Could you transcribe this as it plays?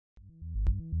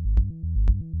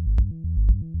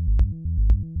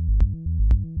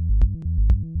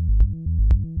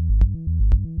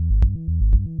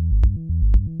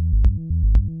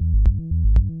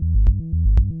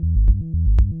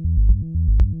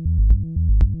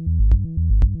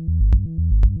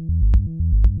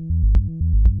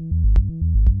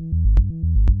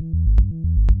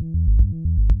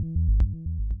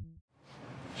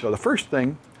So the first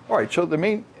thing, all right, so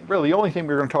really the only thing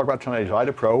we're going to talk about tonight is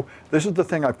IDA Pro. This is the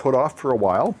thing I put off for a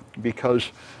while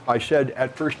because I said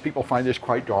at first people find this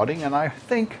quite daunting, and I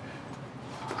think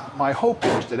my hope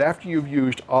is that after you've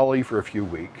used Ollie for a few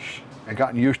weeks and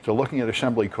gotten used to looking at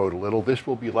assembly code a little, this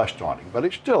will be less daunting. But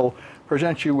it still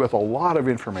presents you with a lot of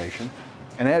information,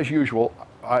 and as usual,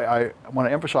 I want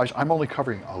to emphasize I'm only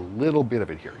covering a little bit of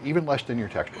it here, even less than your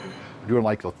textbook. We're doing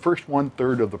like the first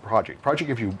 1/3 of the project.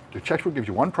 The textbook gives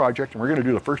you one project, and we're going to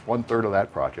do the first 1/3 of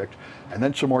that project, and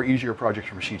then some more easier projects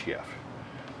from CTF.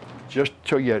 Just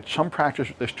so you get some practice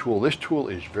with this tool. This tool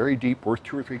is very deep, worth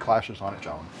 2 or 3 classes on its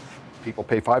own. People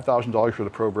pay $5,000 for the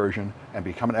pro version and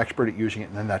become an expert at using it,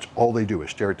 and then that's all they do is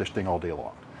stare at this thing all day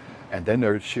long. And then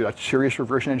there's serious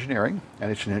reverse engineering,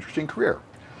 and it's an interesting career.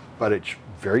 But it's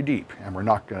very deep, and we're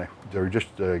not going to, they're just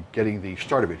getting the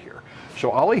start of it here. So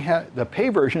the pay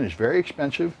version is very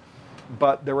expensive,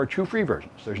 but there are 2 free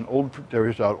versions. There's an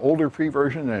older free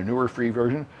version and a newer free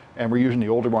version, and we're using the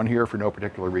older one here for no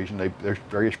particular reason. There's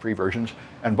various free versions,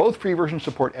 and both free versions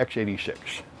support x86.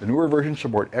 The newer versions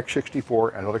support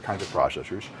x64 and other kinds of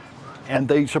processors, and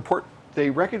they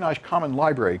recognize common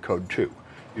library code too,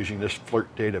 using this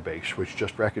FLIRT database, which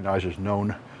just recognizes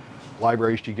known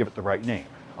libraries to give it the right name.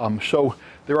 So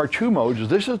there are 2 modes.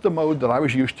 This is the mode that I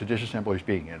was used to disassemblers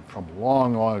being in from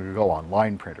long, long ago on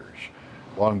line printers.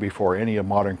 Long before any of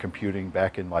modern computing,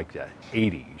 back in like the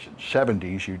 80s and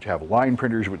 70s, you'd have line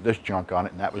printers with this junk on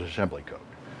it, and that was assembly code.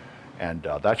 And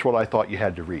that's what I thought you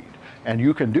had to read. And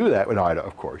you can do that with IDA,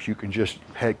 of course. You can just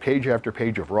have page after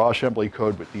page of raw assembly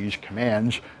code with these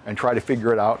commands and try to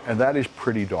figure it out, and that is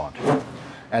pretty daunting.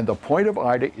 And the point of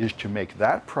IDA is to make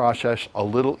that process a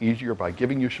little easier by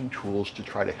giving you some tools to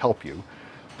try to help you.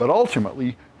 But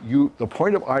ultimately, the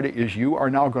point of IDA is you are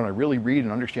now going to really read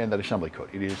and understand that assembly code.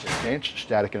 It is advanced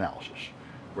static analysis,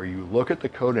 where you look at the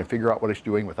code and figure out what it's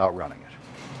doing without running it.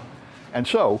 And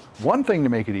so, one thing to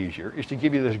make it easier is to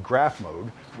give you this graph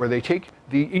mode, where they take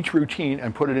each routine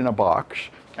and put it in a box,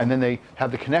 and then they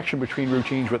have the connection between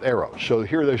routines with arrows. So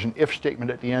here there's an if statement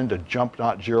at the end, a jump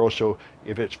not 0, so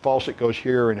if it's false it goes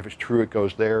here, and if it's true it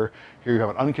goes there. Here you have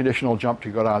an unconditional jump to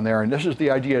go down there, and this is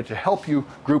the idea to help you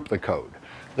group the code.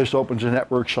 This opens a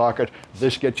network socket,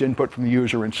 this gets input from the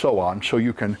user, and so on, so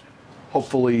you can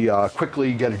hopefully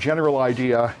quickly get a general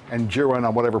idea and zero in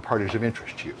on whatever part is of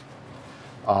interest to you.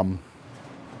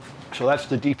 So that's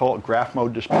the default graph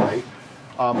mode display.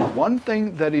 One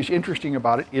thing that is interesting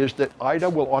about it is that IDA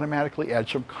will automatically add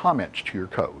some comments to your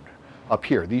code. Up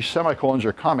here, these semicolons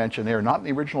are comments, and they are not in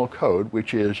the original code,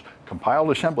 which is compiled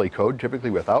assembly code, typically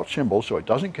without symbols, so it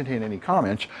doesn't contain any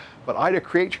comments. But IDA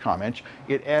creates comments.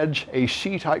 It adds a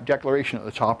C-type declaration at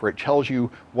the top where it tells you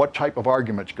what type of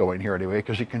arguments go in here anyway,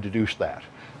 because it can deduce that.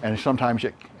 And sometimes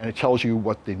it tells you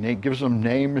what the name, gives them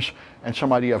names and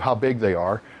some idea of how big they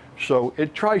are. So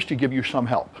it tries to give you some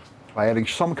help by adding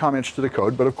some comments to the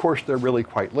code, but of course they're really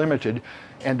quite limited,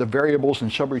 and the variables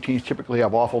and subroutines typically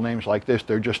have awful names like this.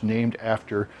 They're just named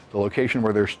after the location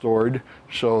where they're stored,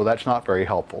 so that's not very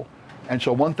helpful. And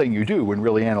so one thing you do when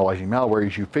really analyzing malware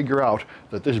is you figure out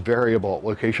that this variable at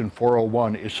location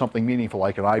 401 is something meaningful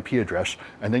like an IP address,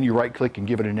 and then you right-click and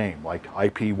give it a name like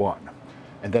IP1.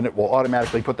 And then it will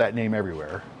automatically put that name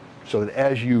everywhere, so that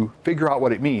as you figure out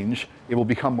what it means, it will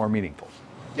become more meaningful.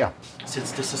 Yeah.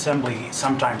 Since disassembly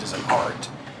sometimes is an art,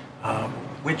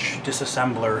 which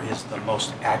disassembler is the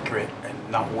most accurate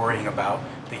and not worrying about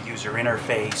the user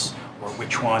interface, or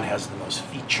which one has the most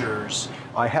features?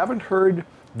 I haven't heard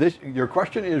this. Your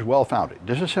question is well founded.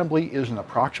 Disassembly is an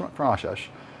approximate process.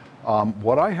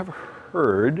 What I have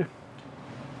heard,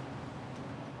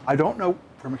 I don't know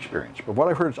from experience, but what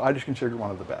I've heard is IDA is considered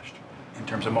one of the best. In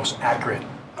terms of most accurate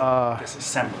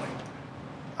disassembly?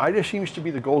 IDA seems to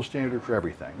be the gold standard for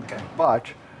everything, okay. But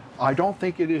I don't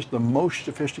think it is the most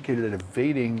sophisticated at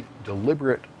evading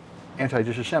deliberate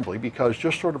anti-disassembly, because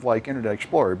just sort of like Internet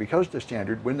Explorer, because the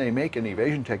standard, when they make an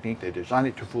evasion technique, they design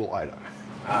it to fool IDA.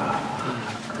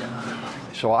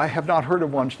 So I have not heard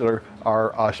of ones that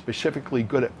are specifically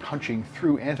good at punching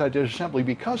through anti-disassembly,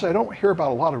 because I don't hear about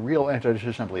a lot of real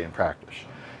anti-disassembly in practice.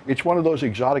 It's one of those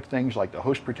exotic things like the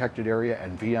host protected area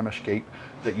and VM escape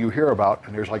that you hear about,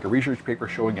 and there's like a research paper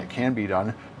showing it can be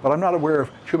done, but I'm not aware of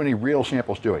too many real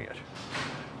samples doing it.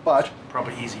 But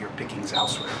probably easier pickings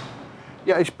elsewhere.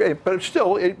 Yeah, but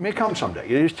still, it may come someday.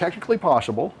 It is technically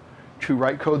possible to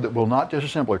write code that will not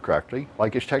disassemble it correctly,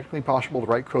 like it's technically possible to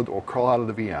write code that will crawl out of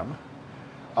the VM.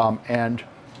 And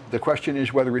the question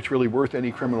is whether it's really worth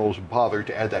any criminals bother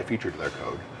to add that feature to their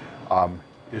code.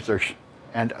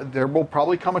 And there will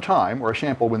probably come a time or a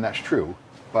sample when that's true,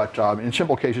 but in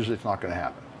simple cases, it's not going to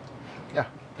happen. Yeah.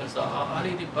 Does the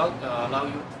Ali debug allow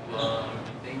you to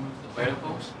rename the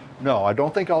variables? No, I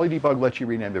don't think OllyDebug lets you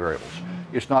rename the variables.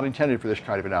 It's not intended for this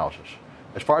kind of analysis.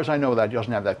 As far as I know, that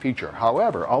doesn't have that feature.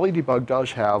 However, OllyDebug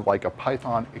does have like a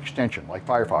Python extension, like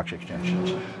Firefox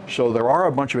extensions. So there are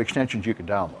a bunch of extensions you can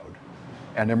download,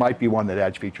 and there might be one that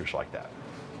adds features like that.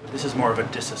 This is more of a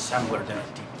disassembler than a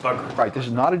debugger. Right, this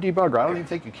is not a debugger. I don't even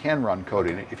think you can run code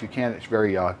in it. If you can, it's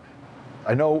very, I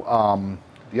know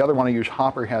the other one I use,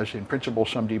 Hopper, has in principle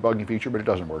some debugging feature, but it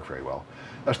doesn't work very well.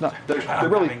 That's not, they're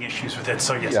really having issues with it,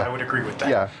 so yes, yeah, I would agree with that.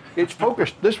 Yeah, it's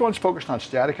focused, this one's focused on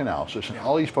static analysis, and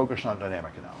Ollie's focused on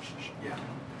dynamic analysis. Yeah.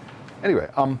 Anyway,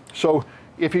 so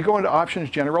if you go into options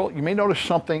general, you may notice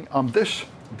something,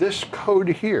 this code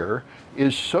here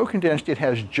is so condensed it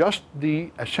has just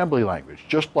the assembly language,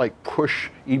 just like push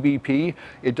EBP.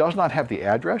 It does not have the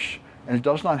address, and it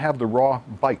does not have the raw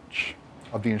bytes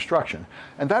of the instruction.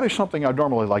 And that is something I'd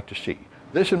normally like to see.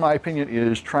 This, in my opinion,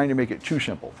 is trying to make it too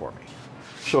simple for me.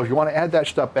 So if you want to add that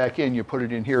stuff back in, you put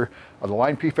it in here. The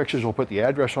line prefixes will put the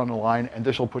address on the line, and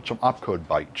this will put some opcode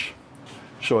bytes.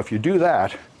 So if you do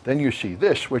that, then you see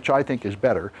this, which I think is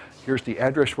better. Here's the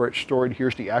address where it's stored.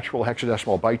 Here's the actual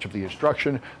hexadecimal bytes of the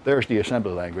instruction. There's the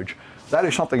assembly language. That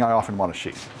is something I often want to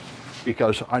see,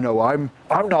 because I know I'm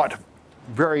not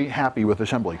very happy with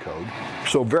assembly code.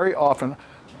 So very often,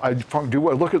 I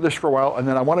look at this for a while, and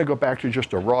then I want to go back to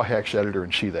just a raw hex editor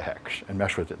and see the hex and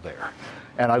mess with it there.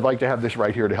 And I'd like to have this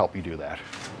right here to help me do that.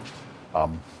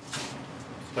 So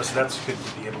that's good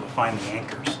to be able to find the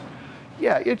anchors.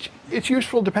 Yeah, it's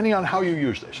useful depending on how you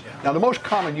use this. Yeah. Now, the most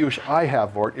common use I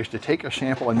have for it is to take a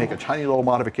sample and make a tiny little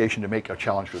modification to make a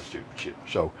challenge for the students.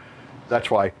 So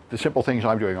that's why the simple things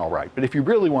I'm doing all right. But if you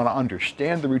really want to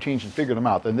understand the routines and figure them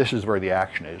out, then this is where the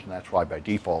action is, and that's why by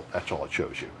default, that's all it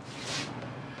shows you.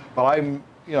 But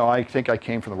I think I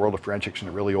came from the world of forensics in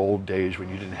the really old days when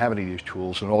you didn't have any of these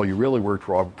tools, and all you really worked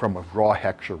from raw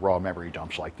hex or raw memory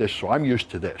dumps like this. So I'm used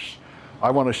to this.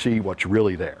 I want to see what's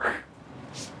really there.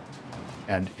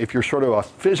 And if you're sort of a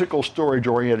physical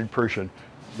storage-oriented person,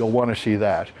 you'll want to see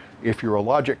that. If you're a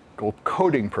logical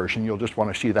coding person, you'll just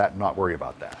want to see that and not worry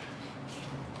about that.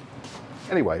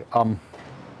 Anyway,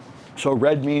 so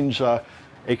red means a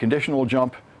conditional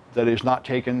jump that is not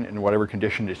taken in whatever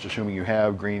condition it's assuming you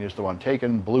have. Green is the one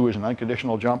taken. Blue is an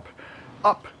unconditional jump.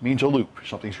 Up means a loop.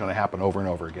 Something's going to happen over and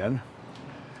over again.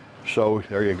 So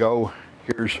there you go.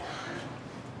 Here's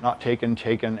not taken,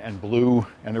 taken, and blue.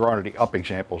 And there aren't any up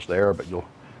examples there, but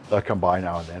they'll come by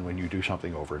now and then when you do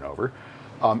something over and over.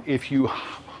 If you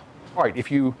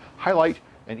highlight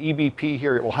an EBP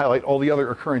here, it will highlight all the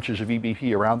other occurrences of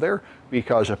EBP around there,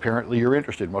 because apparently you're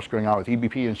interested in what's going on with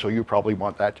EBP, and so you probably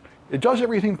want that. It does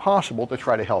everything possible to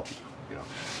try to help you.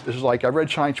 This is like, I've read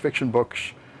science fiction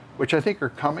books, which I think are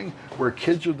coming, where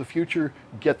kids of the future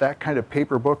get that kind of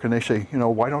paper book and they say,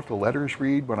 why don't the letters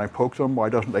read when I poke them? Why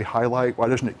doesn't they highlight? Why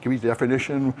doesn't it give me the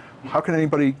definition? How can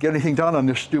anybody get anything done on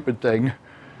this stupid thing?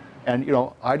 And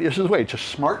this is the way, it's a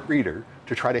smart reader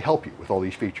to try to help you with all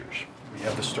these features. We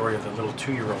have the story of the little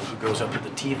 2-year-old who goes up to the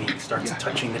TV and starts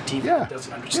touching the TV and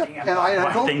doesn't understand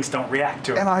why things don't react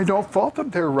to it. And I don't fault them.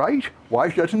 They're right. Why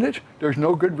doesn't it? There's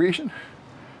no good reason.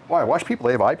 Why? I watch people,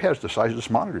 they have iPads the size of this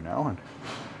monitor now, and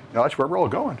that's where we're all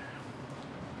going.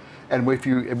 And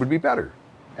it would be better.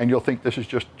 And you'll think this is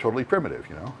just totally primitive,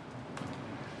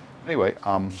 Anyway,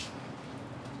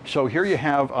 so here you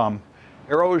have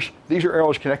arrows. These are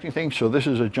arrows connecting things. So this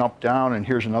is a jump down, and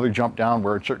here's another jump down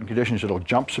where in certain conditions it'll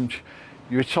jump some.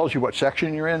 It tells you what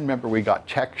section you're in. Remember, we got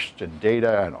text and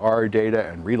data and R data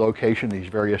and relocation, these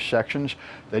various sections.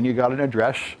 Then you got an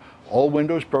address. All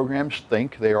Windows programs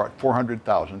think they are at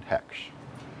 400,000 hex.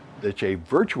 It's a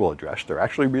virtual address. They're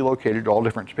actually relocated to all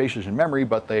different spaces in memory,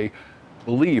 but they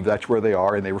believe that's where they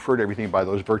are, and they refer to everything by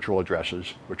those virtual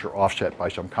addresses, which are offset by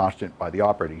some constant by the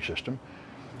operating system.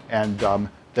 And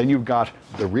then you've got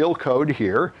the real code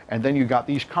here, and then you've got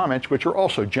these comments, which are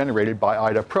also generated by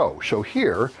IDA Pro. So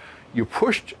here, you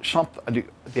pushed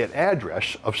the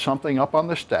address of something up on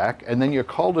the stack, and then you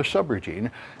called a subroutine,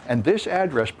 and this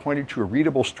address pointed to a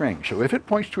readable string. So if it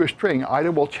points to a string,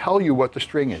 IDA will tell you what the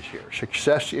string is here.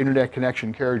 Success internet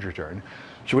connection carriage return.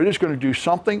 So it is going to do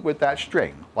something with that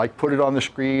string, like put it on the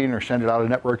screen or send it out a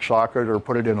network socket or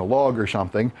put it in a log or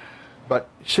something. But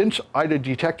since IDA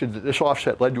detected that this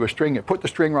offset led to a string, it put the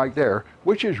string right there,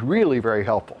 which is really very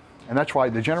helpful. And that's why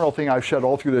the general thing I've said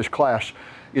all through this class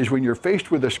is when you're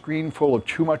faced with a screen full of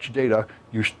too much data,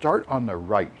 you start on the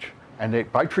right.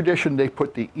 And by tradition, they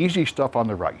put the easy stuff on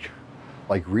the right,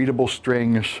 like readable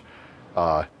strings,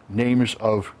 names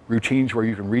of routines where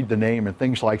you can read the name and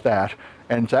things like that.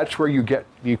 And that's where you get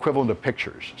the equivalent of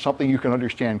pictures, something you can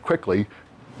understand quickly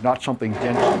not something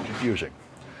dense and confusing.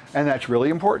 And that's really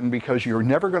important because you're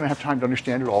never going to have time to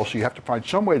understand it all, so you have to find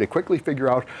some way to quickly figure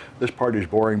out this part is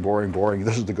boring, boring, boring,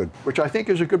 this is the good, which I think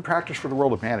is a good practice for the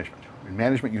world of management. In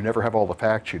management, you never have all the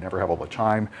facts, you never have all the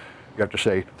time. You have to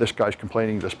say, this guy's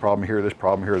complaining, this problem here,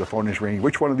 the phone is ringing,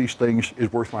 which one of these things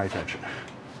is worth my attention?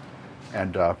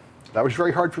 And that was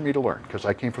very hard for me to learn because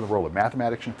I came from the world of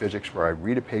mathematics and physics where I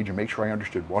read a page and make sure I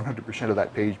understood 100% of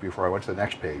that page before I went to the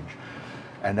next page.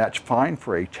 And that's fine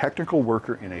for a technical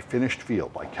worker in a finished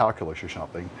field like calculus or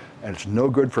something, and it's no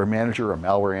good for a manager or a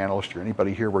malware analyst or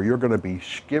anybody here where you're going to be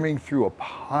skimming through a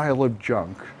pile of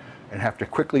junk and have to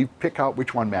quickly pick out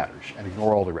which one matters and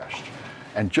ignore all the rest.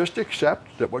 And just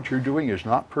accept that what you're doing is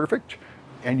not perfect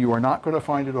and you are not going to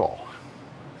find it all.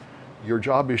 Your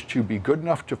job is to be good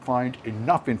enough to find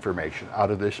enough information out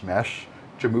of this mess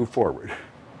to move forward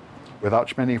without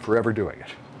spending forever doing it.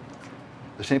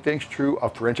 The same thing's true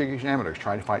of forensic examiners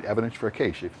trying to find evidence for a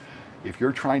case. If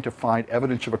you're trying to find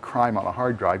evidence of a crime on a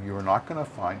hard drive, you are not going to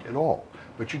find it all.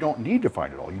 But you don't need to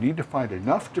find it all. You need to find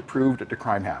enough to prove that the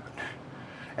crime happened.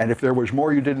 And if there was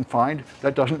more you didn't find,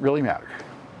 that doesn't really matter.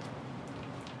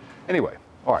 Anyway,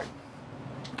 all right.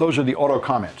 Those are the auto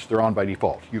comments. They're on by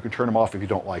default. You can turn them off if you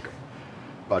don't like them.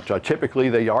 But typically,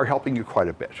 they are helping you quite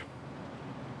a bit.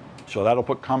 So that'll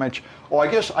put comments. Oh, I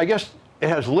guess it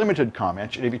has limited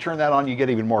comments, and if you turn that on, you get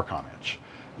even more comments.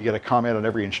 You get a comment on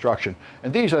every instruction.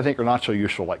 And these, I think, are not so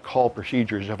useful, like call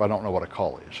procedures if I don't know what a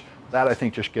call is. That, I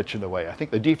think, just gets in the way. I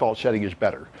think the default setting is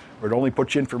better, where it only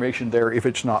puts information there if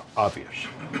it's not obvious.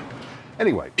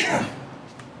 Anyway,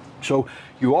 so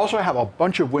you also have a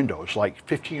bunch of windows, like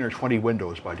 15 or 20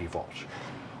 windows by default.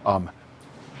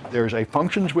 There's a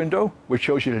functions window, which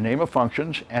shows you the name of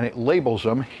functions, and it labels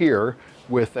them here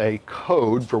with a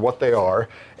code for what they are.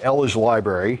 L is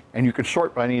library, and you could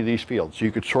sort by any of these fields. So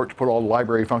you could sort to put all the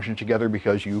library functions together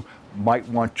because you might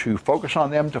want to focus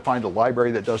on them to find a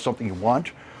library that does something you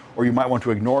want, or you might want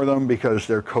to ignore them because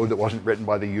they're code that wasn't written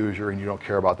by the user and you don't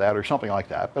care about that, or something like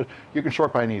that. But you can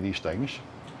sort by any of these things.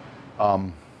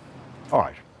 All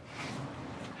right.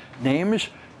 Names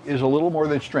is a little more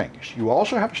than strings. You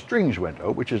also have a strings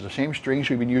window, which is the same strings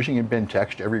we've been using in bin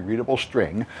text, every readable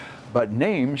string, but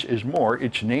names is more.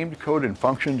 It's named code and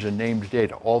functions and named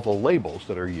data, all the labels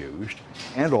that are used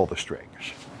and all the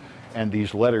strings. And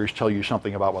these letters tell you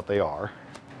something about what they are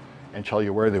and tell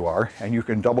you where they are, and you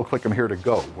can double click them here to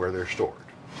go where they're stored.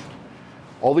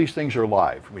 All these things are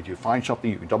live. When you find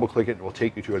something, you can double click it and it will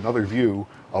take you to another view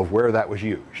of where that was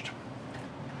used.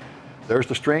 There's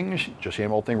the strings, just the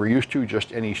same old thing we're used to,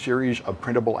 just any series of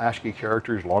printable ASCII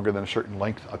characters longer than a certain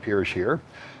length appears here.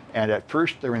 And at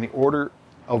first they're in the order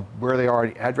of where they are,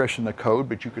 the address in the code,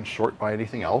 but you can sort by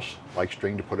anything else, like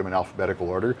string to put them in alphabetical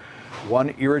order.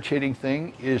 One irritating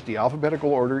thing is the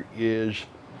alphabetical order is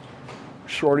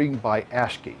sorting by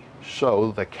ASCII.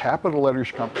 So the capital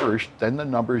letters come first, then the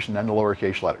numbers, and then the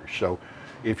lowercase letters. So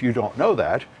if you don't know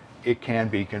that, it can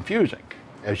be confusing.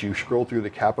 As you scroll through the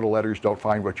capital letters, don't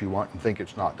find what you want and think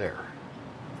it's not there.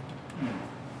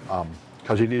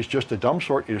 Because it is just a dumb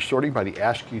sort. It is sorting by the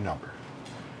ASCII number.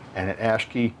 And in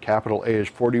ASCII, capital A is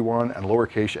 41 and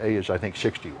lowercase a is, I think,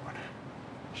 61.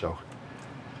 So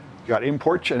you got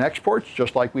imports and exports,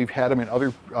 just like we've had them in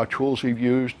other tools we've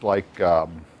used, like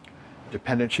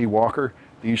dependency walker.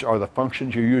 These are the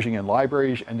functions you're using in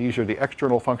libraries, and these are the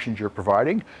external functions you're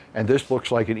providing. And this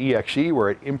looks like an exe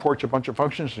where it imports a bunch of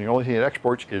functions, and the only thing it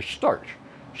exports is start.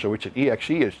 So it's an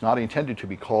exe. It's not intended to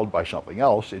be called by something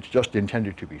else. It's just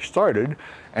intended to be started,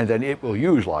 and then it will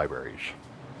use libraries.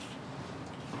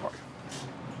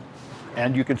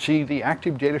 And you can see the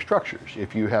active data structures.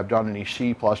 If you have done any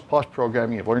C++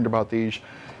 programming, you've learned about these.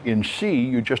 In C,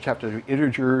 you just have to do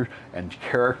integer and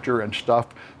character and stuff,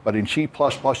 but in C++,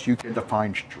 you can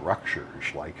define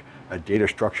structures, like a data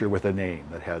structure with a name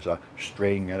that has a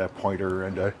string and a pointer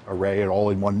and an array and all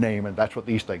in one name, and that's what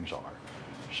these things are.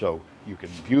 So you can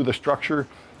view the structure,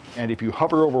 and if you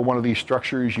hover over one of these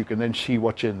structures, you can then see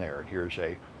what's in there. Here's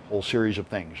a whole series of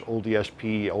things: old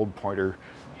DSP, old pointer,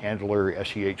 handler,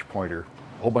 SEH pointer,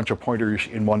 a whole bunch of pointers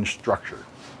in one structure.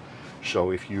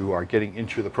 So if you are getting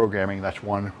into the programming, that's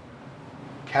one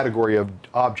category of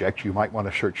object you might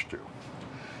want to search through.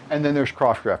 And then there's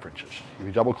cross-references. If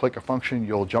you double-click a function,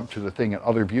 you'll jump to the thing in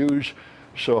other views.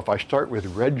 So if I start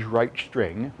with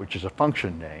reg_write_string, which is a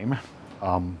function name,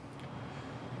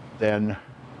 then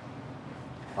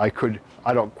I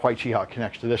don't quite see how it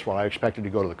connects to this one. I expected to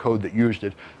go to the code that used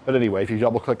it. But anyway, if you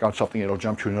double-click on something, it'll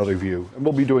jump to another view. And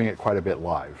we'll be doing it quite a bit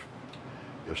live.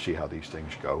 You'll see how these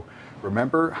things go.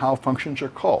 Remember how functions are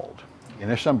called.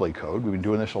 in assembly code. We've been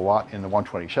doing this a lot in the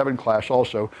 127 class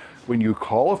also. When you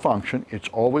call a function, it's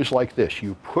always like this.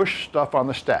 You push stuff on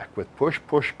the stack with push,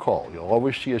 push, call. You'll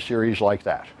always see a series like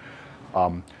that.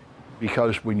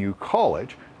 Because when you call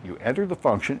it, you enter the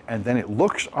function and then it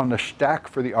looks on the stack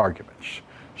for the arguments.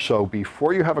 So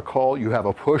before you have a call, you have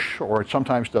a push, or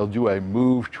sometimes they'll do a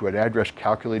move to an address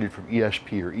calculated from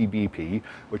ESP or EBP,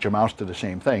 which amounts to the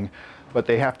same thing. But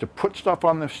they have to put stuff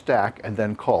on the stack and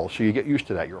then call. So you get used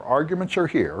to that. Your arguments are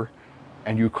here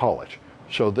and you call it.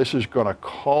 So this is going to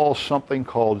call something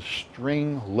called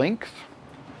string length,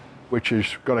 which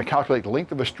is going to calculate the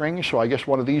length of a string. So I guess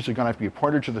one of these is going to have to be a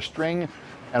pointer to the string,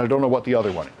 and I don't know what the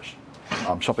other one is.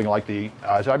 Something like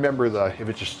as I remember, if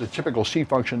it's just a typical C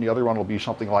function, the other one will be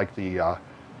something like the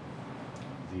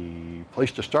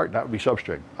place to start, and that would be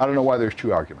substring. I don't know why there's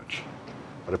 2 arguments,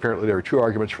 but apparently there are 2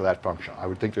 arguments for that function. I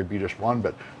would think there'd be just 1,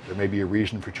 but there may be a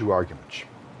reason for 2 arguments.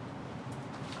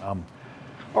 All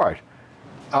right,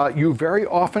 you very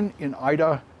often in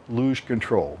IDA lose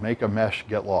control, make a mess,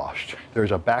 get lost.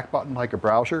 There's a back button like a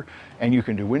browser, and you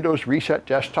can do Windows Reset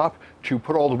Desktop to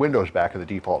put all the windows back in the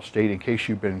default state in case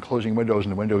you've been closing windows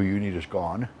and the window you need is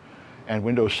gone. And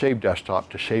Windows Save Desktop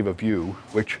to save a view,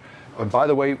 which, by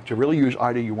the way, to really use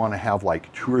IDA, you want to have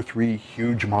like 2 or 3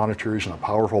 huge monitors and a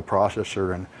powerful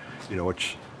processor, and you know,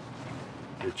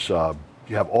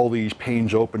 you have all these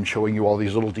panes open showing you all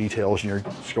these little details, and you're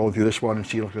scrolling through this one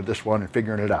and looking at this one and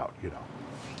figuring it out, you know.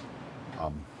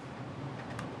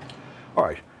 All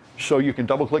right, so you can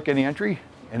double click any entry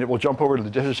and it will jump over to the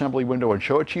disassembly window and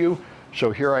show it to you.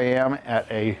 So here I am at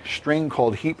a string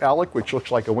called heapalloc, which looks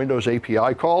like a Windows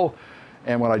API call.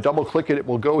 And when I double click it, it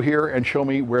will go here and show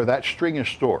me where that string is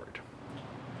stored.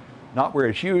 Not where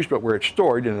it's used, but where it's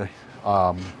stored.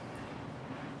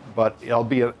 But it'll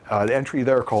be an entry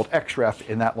there called xref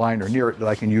in that line or near it that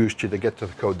I can use to get to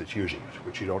the code that's using it,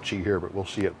 which you don't see here, but we'll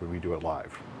see it when we do it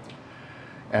live.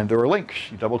 And there are links.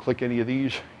 You double click any of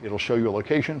these, it'll show you a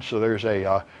location. So there's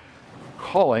a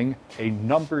calling a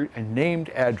named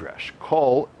address.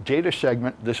 Call data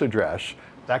segment this address.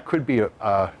 That could be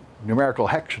a numerical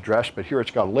hex address, but here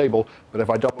it's got a label. But if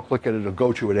I double click it, it'll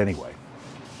go to it anyway.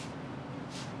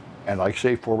 And like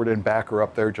say, forward and back are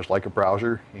up there just like a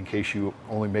browser in case you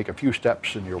only make a few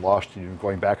steps and you're lost, and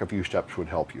going back a few steps would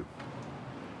help you.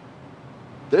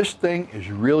 This thing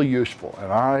is really useful,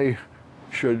 and I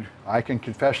can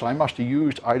confess I must have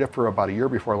used IDA for about a year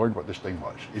before I learned what this thing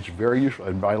was. It's very useful,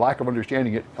 and my lack of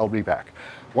understanding it held me back.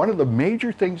 One of the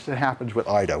major things that happens with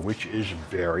IDA, which is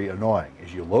very annoying,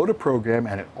 is you load a program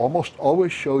and it almost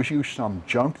always shows you some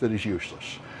junk that is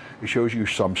useless. It shows you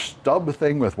some stub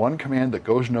thing with one command that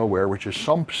goes nowhere, which is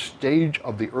some stage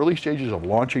of the early stages of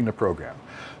launching the program,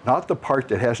 not the part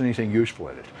that has anything useful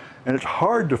in it. And it's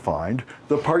hard to find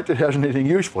the part that has anything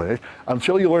useful in it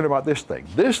until you learn about this thing.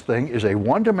 This thing is a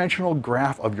one-dimensional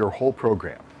graph of your whole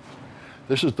program.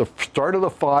 This is the start of the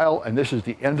file, and this is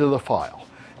the end of the file.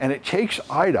 And it takes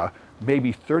IDA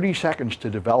maybe 30 seconds to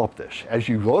develop this. As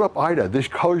you load up IDA, these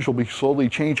colors will be slowly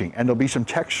changing, and there'll be some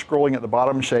text scrolling at the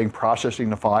bottom saying processing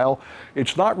the file.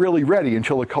 It's not really ready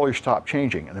until the colors stop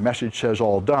changing, and the message says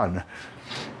all done.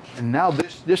 And now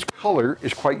this color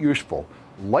is quite useful.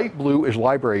 Light blue is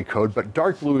library code, but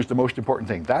dark blue is the most important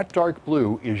thing. That dark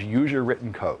blue is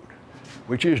user-written code,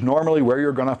 which is normally where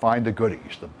you're going to find the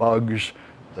goodies, the bugs,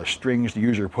 the strings the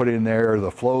user put in there, the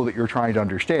flow that you're trying to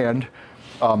understand.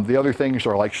 The other things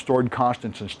are like stored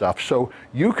constants and stuff. So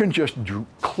you can just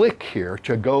click here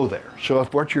to go there. So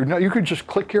if what you can just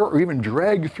click here or even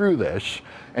drag through this,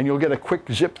 and you'll get a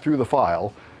quick zip through the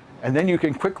file, and then you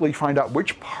can quickly find out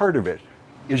which part of it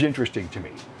is interesting to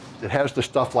me. It has the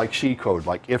stuff like C code,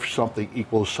 like if something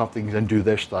equals something, then do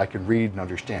this, that I can read and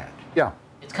understand. Yeah.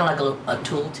 It's kind of like a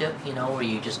tooltip, you know, where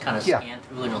you just kind of scan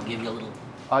through and it'll give you a little...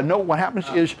 No, what happens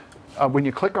is when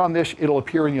you click on this, it'll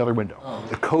appear in the other window,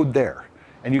 the code there.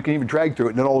 And you can even drag through it,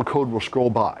 and then all the code will scroll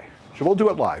by. So we'll do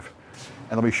it live,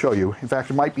 and let me show you. In fact,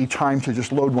 it might be time to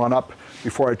just load one up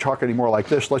before I talk any more like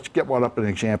this. Let's get one up an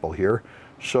example here.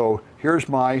 So here's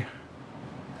my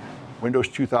Windows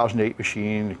 2008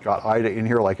 machine. It's got IDA in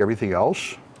here like everything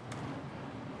else.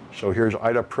 So here's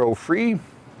IDA Pro Free.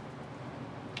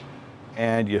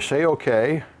 And you say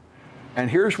OK. And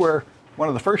here's where one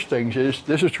of the first things is,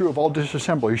 this is true of all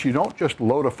disassemblies, you don't just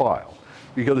load a file.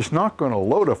 Because it's not going to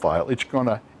load a file, it's going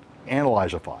to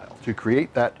analyze a file to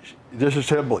create that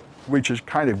disassembly, which is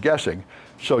kind of guessing.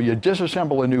 So you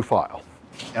disassemble a new file.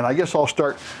 And I guess I'll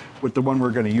start with the one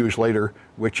we're going to use later,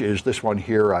 which is this one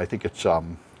here. I think it's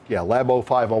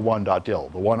labo501.dil,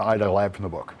 the one IDA lab from the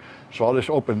book. So I'll just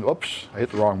open, oops, I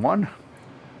hit the wrong one.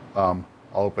 I'll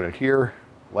open it here.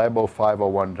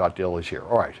 Labo501.dil is here.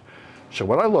 All right. So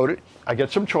when I load it, I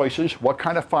get some choices. What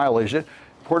kind of file is it?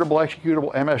 Portable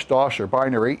executable, MS-DOS, or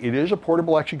binary. It is a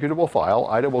portable executable file.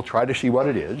 IDA will try to see what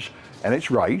it is, and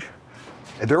it's right.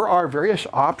 There are various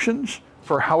options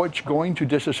for how it's going to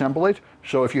disassemble it.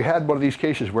 So if you had one of these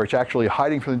cases where it's actually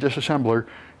hiding from the disassembler,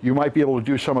 you might be able to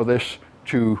do some of this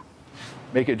to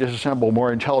make it disassemble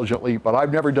more intelligently, but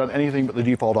I've never done anything but the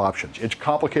default options. It's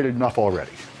complicated enough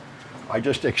already. I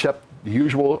just accept the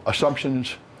usual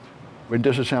assumptions when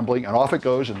disassembling, and off it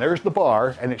goes, and there's the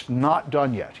bar, and it's not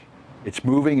done yet. It's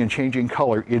moving and changing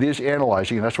color. It is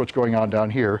analyzing, and that's what's going on down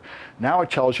here. Now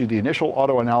it tells you the initial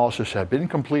auto analysis had been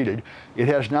completed. It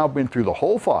has now been through the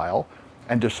whole file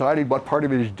and decided what part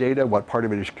of it is data, what part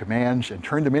of it is commands, and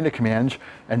turned them into commands.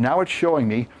 And now it's showing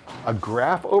me a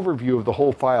graph overview of the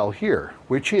whole file here,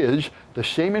 which is the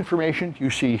same information you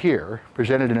see here,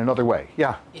 presented in another way.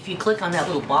 Yeah? If you click on that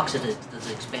little box, does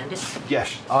it expand it?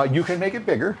 Yes. You can make it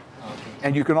bigger. Okay.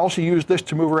 And you can also use this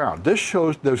to move around. This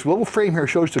shows, this little frame here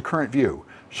shows the current view.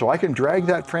 So I can drag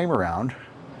that frame around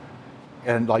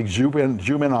and like zoom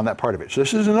in on that part of it. So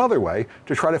this is another way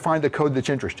to try to find the code that's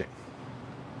interesting.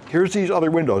 Here's these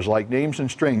other windows like names and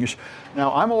strings.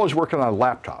 Now I'm always working on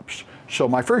laptops. So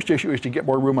my first issue is to get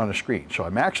more room on the screen. So I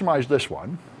maximize this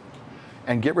one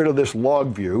and get rid of this log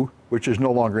view, which is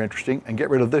no longer interesting, and get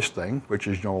rid of this thing, which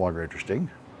is no longer interesting.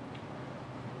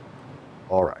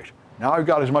 All right. Now I've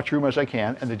got as much room as I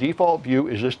can, and the default view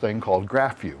is this thing called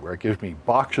Graph View, where it gives me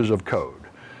boxes of code.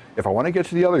 If I want to get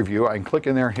to the other view, I can click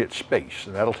in there and hit space,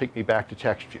 and that'll take me back to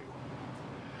Text View.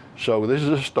 So this is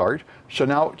a start. So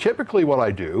now typically what I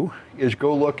do is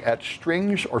go look at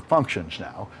strings or functions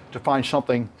now to find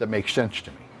something that makes sense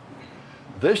to me.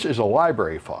 This is a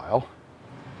library file,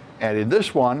 and in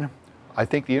this one, I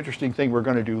think the interesting thing we're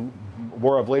going to do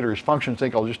more of later is functions. I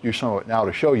think I'll just do some of it now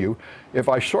to show you. If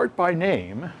I sort by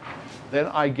name, then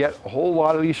I get a whole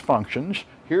lot of these functions.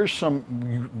 Here's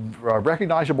some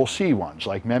recognizable C ones,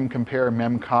 like memcompare,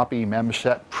 memcopy,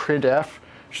 memset, printf,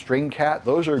 stringcat.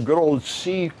 Those are good old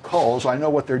C calls. I know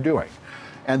what they're doing.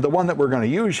 And the one that we're going to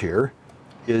use here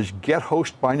is get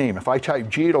host by name. If I type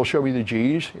G, it'll show me the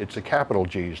G's. It's the capital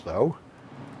G's, though.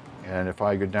 And if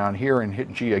I go down here and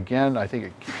hit G again, I think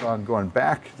it keeps on going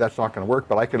back. That's not going to work,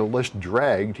 but I can list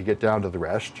drag to get down to the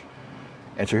rest.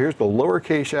 And so here's the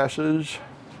lowercase s's.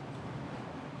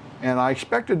 And I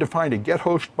expected to find a get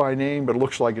host by name, but it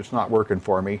looks like it's not working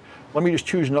for me. Let me just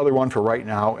choose another one for right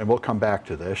now, and we'll come back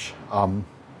to this.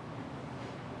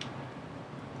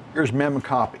 Here's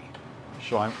memcopy.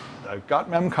 So I've got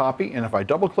memcopy, and if I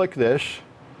double click this,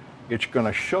 it's going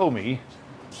to show me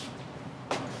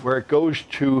where it goes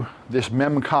to this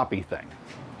memcopy thing.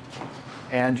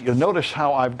 And you'll notice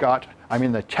how I'm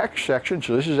in the text section,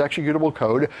 so this is executable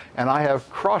code, and I have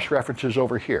cross-references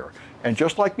over here. And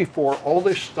just like before, all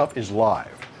this stuff is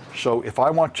live. So if I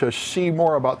want to see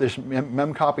more about this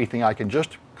memcopy thing, I can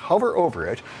just hover over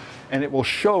it, and it will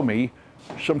show me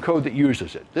some code that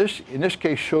uses it. This, in this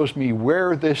case, shows me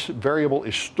where this variable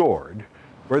is stored,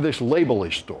 where this label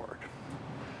is stored.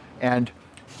 And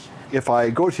if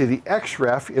I go to the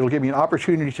xref, it'll give me an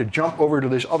opportunity to jump over to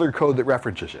this other code that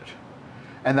references it.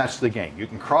 And that's the game. You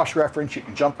can cross-reference, you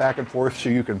can jump back and forth, so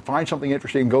you can find something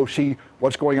interesting and go see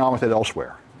what's going on with it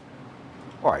elsewhere.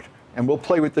 All right, and we'll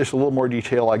play with this in a little more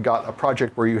detail. I got a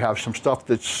project where you have some stuff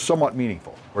that's somewhat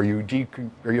meaningful, where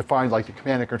you find like the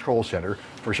command and control center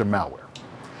for some malware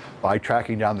by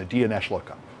tracking down the DNS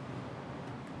lookup.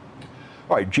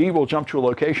 All right, G will jump to a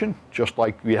location, just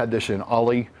like we had this in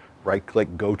Ollie.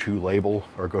 Right-click, go to label,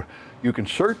 or go. You can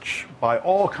search by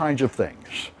all kinds of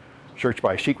things. Search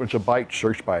by a sequence of bytes,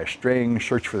 search by a string,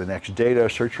 search for the next data,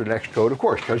 search for the next code, of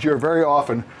course, because you're very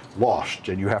often lost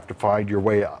and you have to find your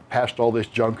way past all this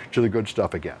junk to the good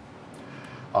stuff again.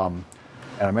 And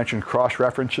I mentioned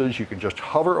cross-references. You can just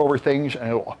hover over things and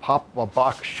it'll pop a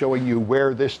box showing you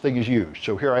where this thing is used.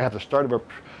 So here I have the start of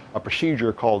a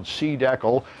procedure called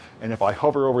cdecal, and if I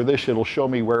hover over this, it'll show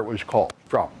me where it was called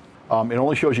from. It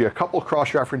only shows you a couple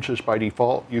cross-references by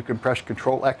default. You can press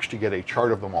Control-X to get a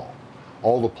chart of them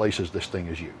all the places this thing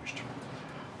is used,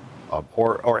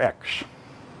 or X.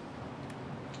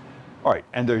 All right,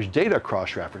 and there's data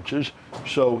cross-references.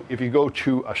 So if you go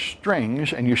to a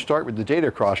strings and you start with the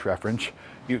data cross-reference,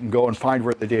 you can go and find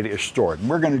where the data is stored. And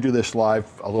we're going to do this live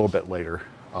a little bit later.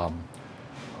 All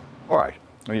right,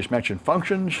 I just mentioned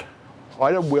functions.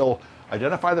 IDA will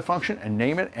identify the function and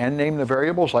name it and name the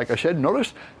variables. Like I said,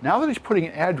 notice now that it's putting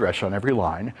an address on every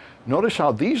line, notice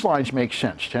how these lines make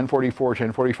sense, 1044,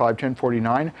 1045,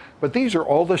 1049, but these are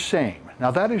all the same.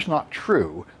 Now that is not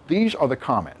true. These are the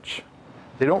comments.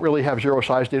 They don't really have zero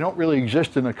size. They don't really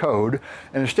exist in the code.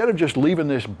 And instead of just leaving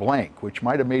this blank, which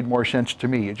might have made more sense to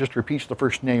me, it just repeats the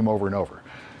first name over and over.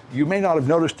 You may not have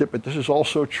noticed it, but this is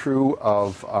also true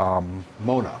of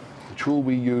Mona, the tool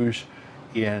we use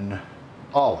in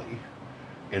Ollie,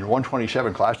 in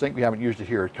 127 class. I think we haven't used it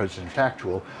here because it's an attack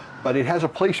tool, but it has a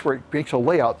place where it makes a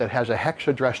layout that has a hex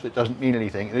address that doesn't mean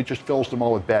anything, and it just fills them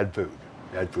all with bad food.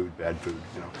 Bad food, bad food,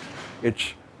 you know.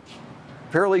 It's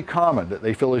fairly common that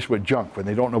they fill this with junk when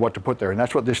they don't know what to put there, and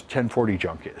that's what this 1040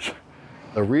 junk is.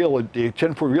 The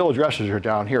 1040 real addresses are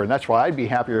down here, and that's why I'd be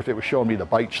happier if it was showing me the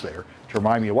bytes there to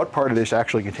remind me what part of this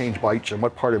actually contains bytes and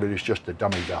what part of it is just the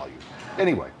dummy value.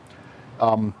 Anyway,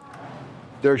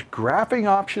 there's graphing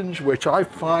options, which I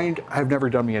find have never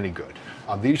done me any good.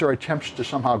 These are attempts to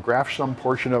somehow graph some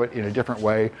portion of it in a different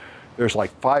way. There's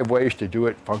like 5 ways to do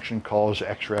it: function calls,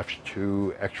 xrefs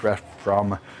to, xref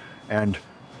from, and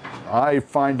I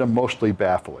find them mostly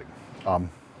baffling.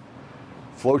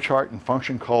 Flowchart and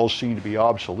function calls seem to be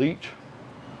obsolete,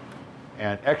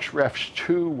 and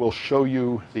xrefs2 will show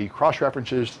you the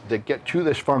cross-references that get to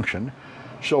this function.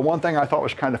 So one thing I thought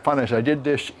was kind of fun is I did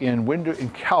this in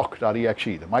calc.exe,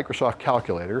 the Microsoft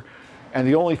calculator, and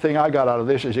the only thing I got out of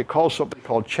this is it calls something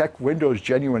called check Windows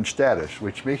genuine status,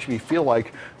 which makes me feel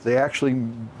like they actually,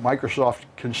 Microsoft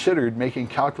considered making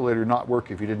calculator not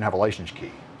work if you didn't have a license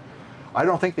key. I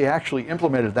don't think they actually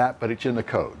implemented that, but it's in the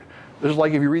code. This is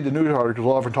like if you read the news articles,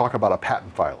 they'll often talk about a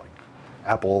patent filing.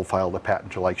 Apple filed a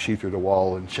patent to like see through the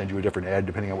wall and send you a different ad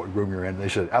depending on what room you're in. They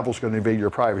said Apple's going to invade your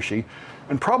privacy,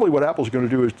 and probably what Apple's going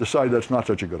to do is decide that's not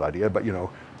such a good idea. But you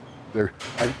know,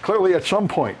 clearly at some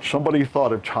point somebody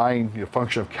thought of tying the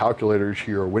function of calculators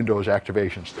to your Windows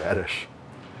activation status.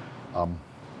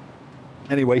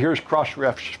 Anyway, here's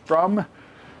cross-refs from,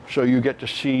 so you get to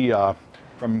see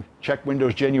from check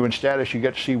Windows genuine status, you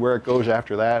get to see where it goes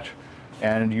after that,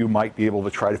 and you might be able to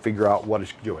try to figure out what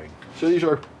it's doing. So these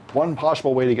are one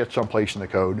possible way to get someplace in the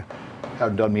code.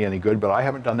 Haven't done me any good, but I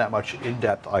haven't done that much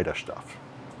in-depth IDA stuff.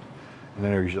 And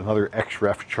then there's another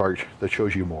xref chart that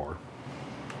shows you more.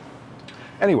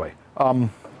 Anyway, so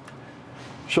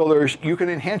you can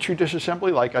enhance your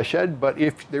disassembly, like I said, but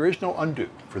if there is no undo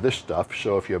for this stuff,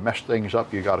 so if you mess things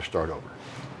up, you got to start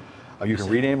over. You can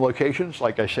rename locations,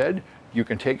 like I said. You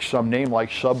can take some name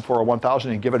like sub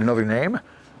 41000 and give it another name.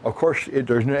 Of course, it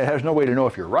has no way to know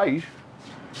if you're right.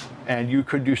 And you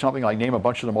could do something like name a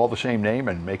bunch of them all the same name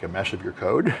and make a mess of your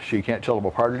code, so you can't tell them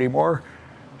apart anymore.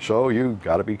 So you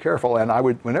got to be careful. And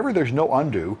whenever there's no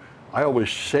undo, I always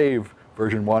save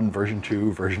version 1, version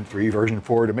 2, version 3, version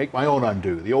 4 to make my own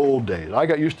undo, the old days. I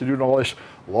got used to doing all this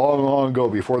long, long ago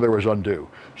before there was undo.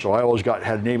 So I always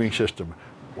had a naming system.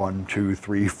 1, 2,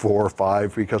 3, 4,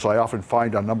 5, because I often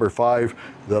find on number 5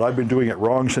 that I've been doing it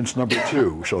wrong since number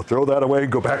 2. So throw that away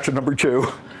and go back to number 2.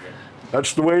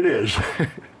 That's the way it is.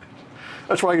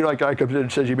 That's why a guy comes in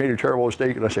and says you made a terrible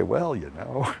mistake, and I say, well, you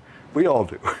know, we all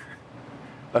do.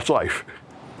 That's life.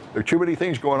 There are too many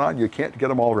things going on, you can't get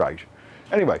them all right.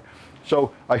 Anyway,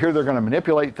 so I hear they're going to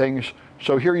manipulate things.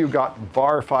 So here you've got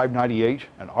var 598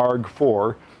 and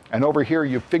arg4, and over here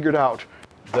you've figured out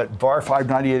that var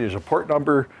 598 is a port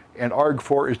number and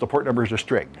arg4 is the port number as a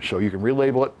string. So you can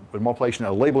relabel it in one place and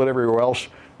it'll label it everywhere else.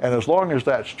 And as long as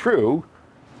that's true,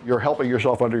 you're helping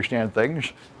yourself understand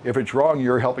things. If it's wrong,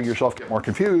 you're helping yourself get more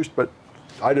confused, but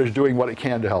IDA's doing what it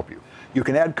can to help you. You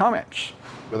can add comments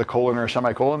with a colon or a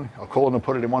semicolon. A colon will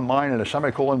put it in one line, and a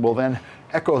semicolon will then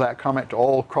echo that comment to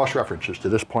all cross-references to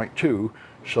this point too,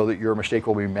 so that your mistake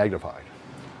will be magnified.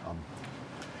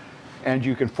 And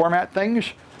you can format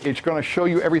things. It's going to show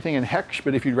you everything in hex,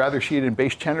 but if you'd rather see it in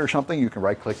base 10 or something, you can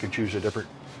right-click and choose a different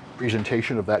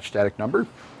presentation of that static number.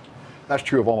 That's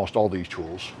true of almost all these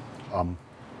tools.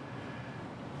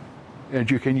 And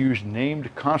you can use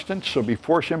named constants. So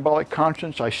before symbolic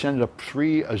constants, I send a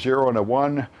 3, a 0, and a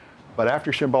 1. But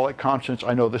after symbolic constants,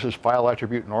 I know this is file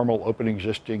attribute normal, open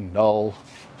existing, null,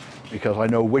 because I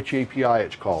know which API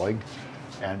it's calling.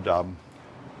 And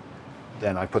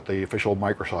then I put the official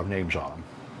Microsoft names on them.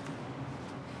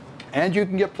 And you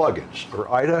can get plugins for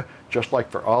IDA, just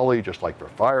like for Ollie, just like for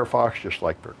Firefox, just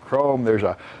like for Chrome. There's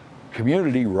a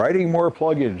community writing more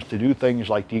plugins to do things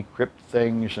like decrypt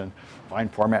things and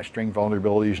find format string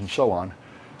vulnerabilities and so on.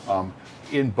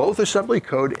 In both assembly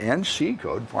code and C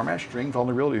code, format string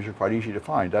vulnerabilities are quite easy to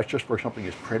find. That's just where something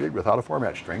is printed without a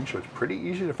format string, so it's pretty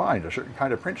easy to find a certain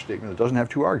kind of print statement that doesn't have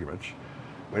 2 arguments,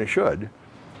 when it should.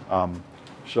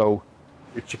 So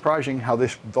it's surprising how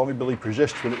this vulnerability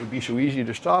persists when it would be so easy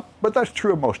to stop, but that's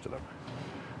true of most of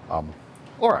them.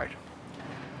 All right.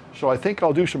 So I think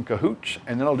I'll do some Kahoots,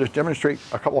 and then I'll just demonstrate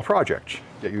a couple of projects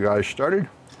that you guys started.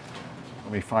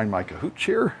 Let me find my Kahoots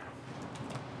here.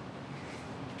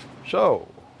 So,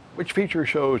 which feature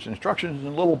shows instructions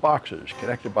in little boxes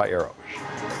connected by arrows?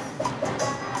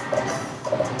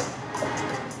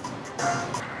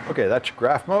 Okay, that's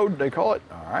graph mode, they call it.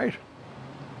 All right.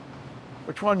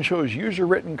 Which one shows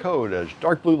user-written code as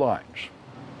dark blue lines?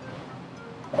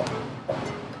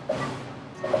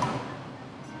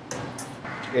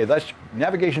 Okay, that's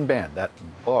navigation band, that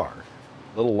bar.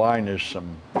 Little line is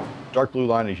some dark blue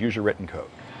line is user-written code.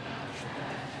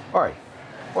 All right,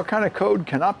 what kind of code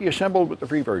cannot be assembled with the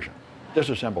free version?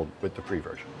 Disassembled with the free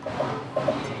version.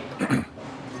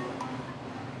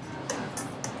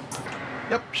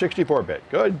 Yep, 64-bit,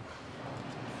 good.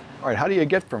 All right, how do you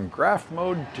get from graph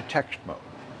mode to text mode?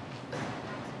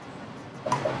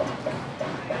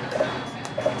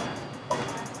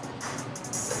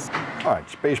 All right,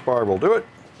 spacebar will do it.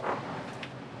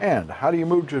 And how do you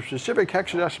move to a specific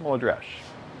hexadecimal address?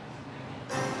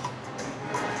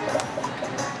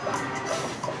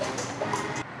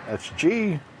 That's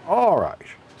G. All right.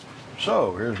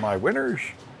 So here's my winners.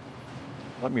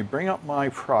 Let me bring up my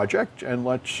project and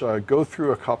let's go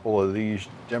through a couple of these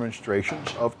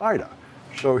demonstrations of IDA.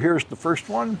 So here's the first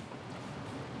one.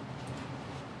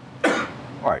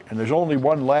 All right, and there's only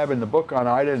one lab in the book on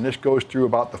IDA, and this goes through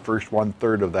about the first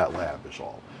 1/3 of that lab is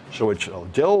all. So it's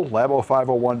DIL,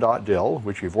 lab0501.dil,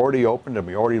 which we've already opened and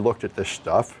we already looked at this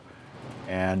stuff.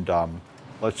 And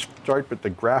let's start with the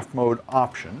graph mode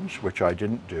options, which I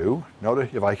didn't do.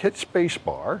 Notice if I hit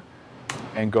spacebar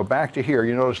and go back to here,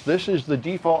 you notice this is the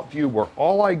default view where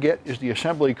all I get is the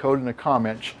assembly code and the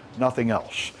comments, nothing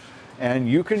else. And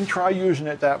you can try using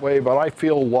it that way, but I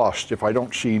feel lost if I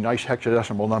don't see nice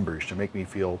hexadecimal numbers to make me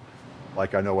feel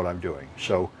like I know what I'm doing.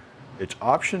 So it's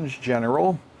options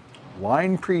general,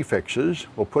 line prefixes,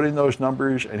 we'll put in those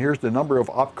numbers, and here's the number of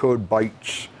opcode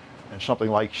bytes, and something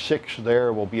like 6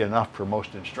 there will be enough for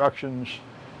most instructions.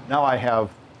 Now I have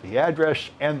the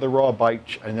address and the raw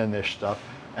bytes, and then this stuff.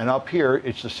 And up here,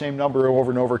 it's the same number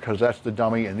over and over because that's the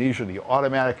dummy, and these are the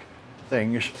automatic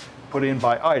things put in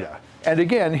by IDA. And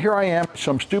again, here I am,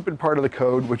 some stupid part of the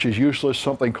code, which is useless,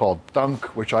 something called thunk,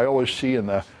 which I always see in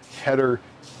the header,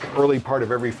 early part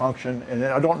of every function, and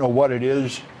I don't know what it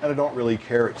is, and I don't really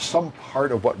care. It's some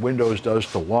part of what Windows does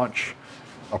to launch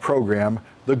a program.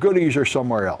 The goodies are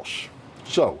somewhere else.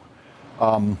 So,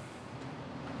 all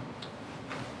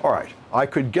right, I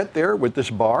could get there with this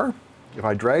bar. If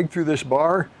I drag through this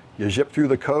bar, you zip through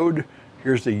the code.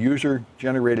 Here's the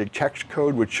user-generated text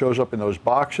code, which shows up in those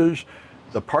boxes.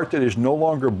 The part that is no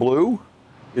longer blue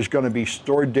is going to be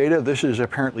stored data. This is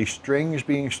apparently strings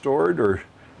being stored, or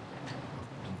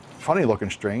funny looking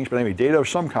strings, but anyway, data of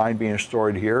some kind being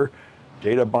stored here,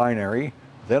 data binary.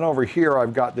 Then over here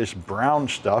I've got this brown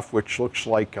stuff, which looks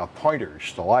like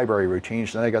pointers, the library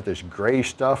routines. Then I got this gray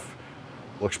stuff,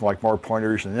 looks like more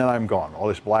pointers, and then I'm gone. All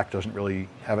this black doesn't really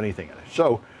have anything in it.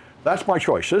 So that's my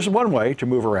choice. This is one way to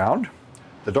move around.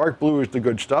 The dark blue is the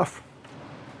good stuff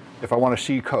if I want to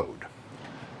see code.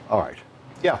 All right,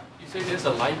 yeah? You say there's a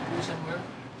light blue somewhere?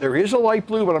 There is a light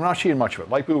blue, but I'm not seeing much of it.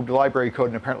 Light blue would be library code,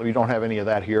 and apparently we don't have any of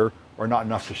that here, or not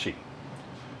enough to see.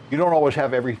 You don't always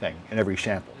have everything in every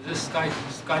sample. Is this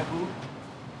sky blue?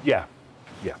 Yeah,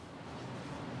 yeah.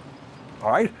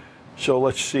 All right, so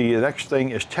let's see, the next thing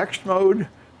is text mode.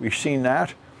 We've seen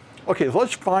that. Okay,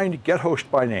 let's find get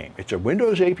host by name. It's a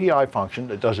Windows API function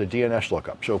that does a DNS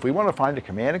lookup. So if we want to find a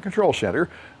command and control center,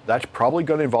 that's probably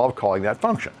going to involve calling that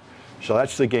function. So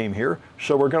that's the game here.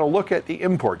 So we're going to look at the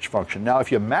imports function. Now,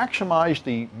 if you maximize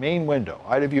the main window,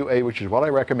 IDA View A, which is what I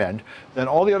recommend, then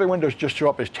all the other windows just show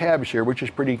up as tabs here, which is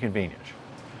pretty convenient.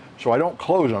 So I don't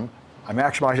close them. I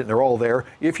maximize it, and they're all there.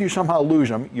 If you somehow lose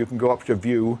them, you can go up to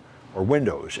View or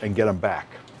Windows and get them back.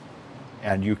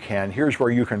 And you can, here's where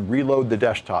you can reload the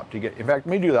desktop to get, in fact,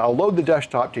 let me do that. I'll load the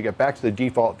desktop to get back to the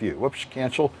default view. Whoops,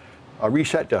 cancel.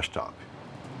 Reset desktop.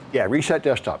 Yeah, reset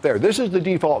desktop. There, this is the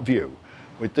default view,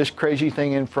 with this crazy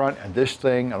thing in front and this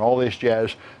thing and all this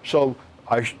jazz. So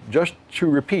just to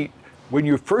repeat, when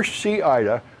you first see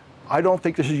IDA, I don't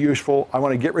think this is useful. I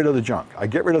want to get rid of the junk. I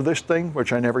get rid of this thing,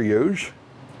 which I never use.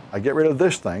 I get rid of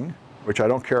this thing, which I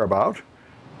don't care about,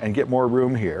 and get more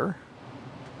room here.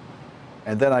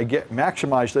 And then I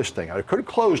maximize this thing. I could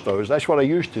close those, that's what I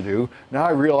used to do. Now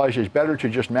I realize it's better to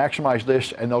just maximize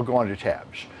this and they'll go onto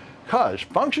tabs. Because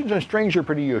functions and strings are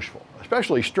pretty useful,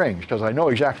 especially strings, because I know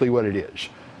exactly what it is.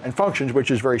 And functions,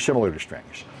 which is very similar to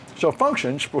strings. So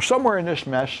functions, well, somewhere in this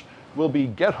mess, will be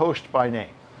get host by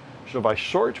name. So if I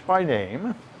sort by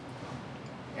name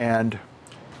and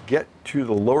get to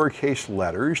the lowercase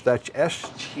letters, that's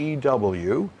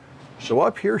STW. So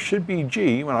up here should be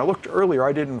G. When I looked earlier,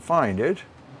 I didn't find it.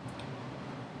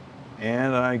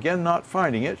 And again, not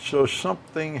finding it, so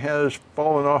something has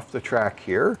fallen off the track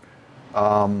here.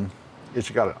 It's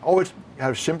got a, oh, it's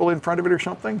got a symbol in front of it or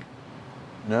something?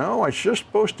 No, it's just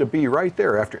supposed to be right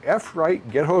there. After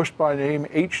fwrite get host by name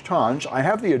h tons, I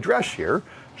have the address here,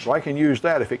 so I can use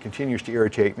that if it continues to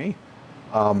irritate me.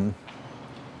 And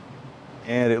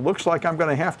it looks like I'm going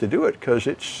to have to do it because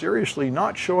it's seriously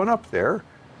not showing up there.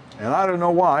 And I don't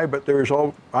know why, but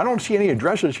I don't see any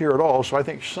addresses here at all, so I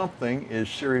think something is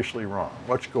seriously wrong.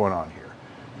 What's going on here?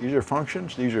 These are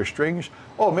functions, these are strings.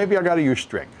 Oh, maybe I got to use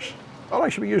strings. Thought I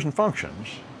should be using functions.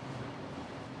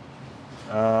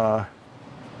 Oh,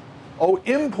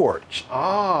 imports.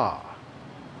 Ah,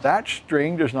 that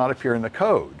string does not appear in the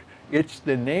code. It's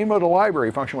the name of the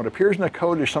library function. What appears in the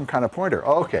code is some kind of pointer.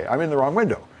 Okay, I'm in the wrong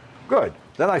window. Good,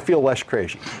 then I feel less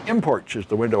crazy. Imports is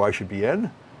the window I should be in.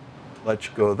 Let's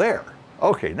go there.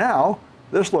 Okay, now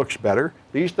this looks better.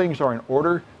 These things are in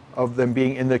order of them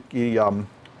being in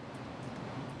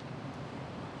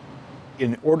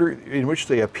in order in which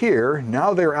they appear.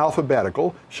 Now they're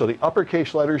alphabetical, so the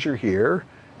uppercase letters are here,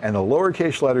 and the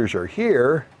lowercase letters are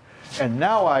here, and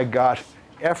now I got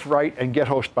fwrite and get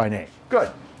host by name.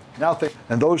 Good. Now,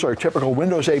 and those are typical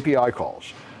Windows API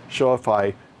calls. So if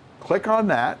I click on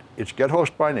that, it's get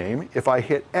host by name. If I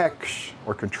hit X,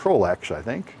 or Control X, I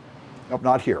think. Nope,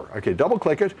 not here. Okay, double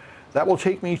click it. That will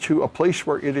take me to a place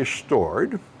where it is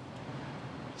stored.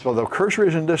 So the cursor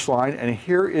is in this line, and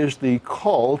here is the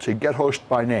call to get host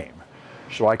by name.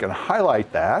 So I can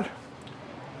highlight that.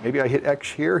 Maybe I hit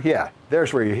X here. Yeah,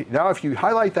 there's where you, now if you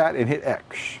highlight that and hit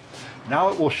X, now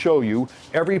it will show you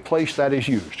every place that is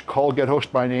used. Call get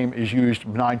host by name is used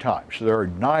 9 times. So there are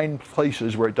 9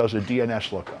 places where it does a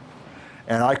DNS lookup.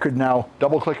 And I could now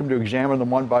double click them to examine them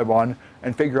one by one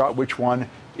and figure out which one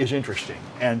is interesting.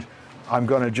 And I'm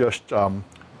going to just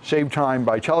save time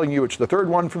by telling you it's the third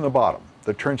one from the bottom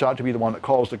that turns out to be the one that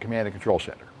calls the command and control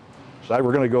center. So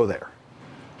we're going to go there.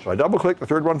 So I double click the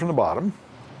third one from the bottom,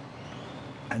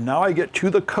 and now I get to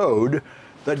the code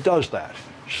that does that.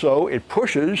 So it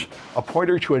pushes a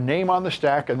pointer to a name on the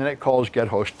stack, and then it calls get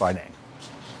host by name.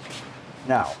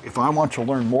 Now, if I want to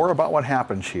learn more about what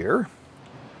happens here,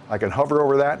 I can hover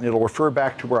over that and it'll refer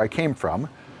back to where I came from.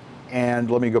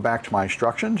 And let me go back to my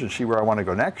instructions and see where I want to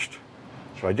go next.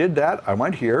 So I did that, I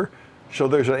went here. So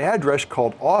there's an address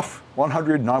called off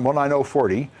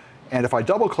 100.190.40, and if I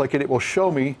double click it, it will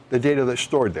show me the data that's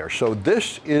stored there. So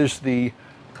this is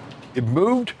it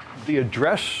moved the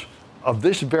address of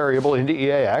this variable into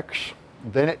EAX,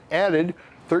 then it added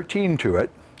 13 to it,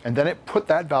 and then it put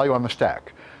that value on the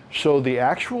stack. So the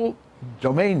actual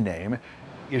domain name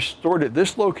is stored at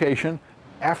this location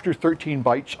after 13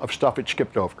 bytes of stuff it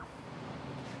skipped over.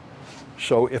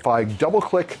 So if I double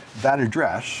click that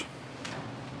address,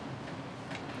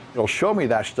 it'll show me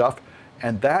that stuff,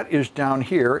 and that is down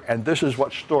here, and this is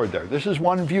what's stored there. This is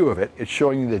one view of it. It's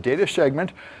showing you the data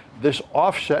segment. This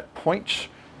offset points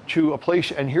to a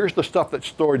place, and here's the stuff that's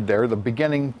stored there, the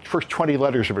beginning first 20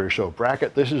 letters of it or so.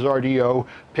 Bracket, this is RDO,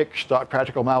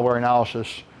 pics.practical malware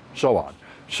analysis, so on.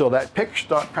 So that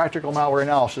pics.practical malware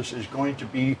analysis is going to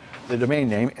be the domain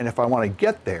name, and if I want to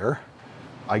get there,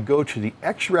 I go to the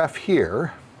xref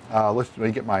here. Let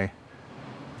me get my,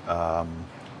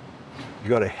 you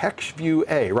go to hex view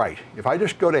A, right. If I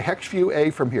just go to hex view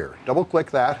A from here, double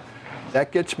click that,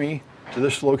 that gets me to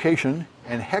this location,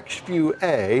 and hex view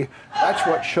A, that's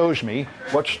what shows me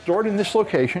what's stored in this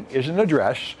location is an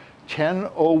address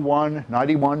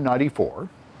 10.01.91.94,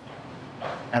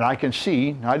 and I can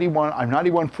see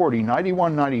 91.40,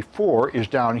 91.94 is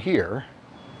down here,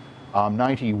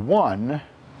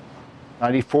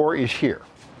 91.94 is here.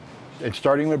 And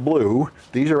starting with blue,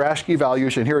 these are ASCII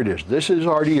values, and here it is. This is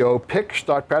RDO,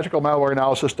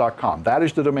 pics.practicalmalwareanalysis.com. That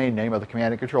is the domain name of the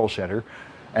command and control center.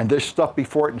 And this stuff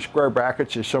before it in square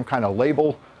brackets is some kind of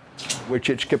label which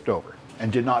it skipped over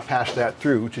and did not pass that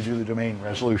through to do the domain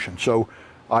resolution. So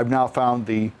I've now found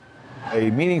a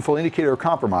meaningful indicator of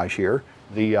compromise here,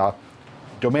 the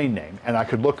domain name. And I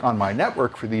could look on my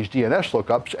network for these DNS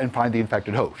lookups and find the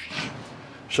infected hosts.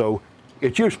 So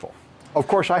it's useful. Of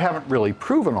course, I haven't really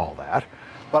proven all that,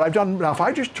 but I've done, now if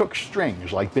I just took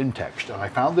strings like bin text and I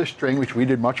found this string, which we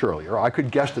did much earlier, I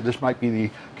could guess that this might be the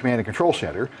command and control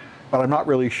center, but I'm not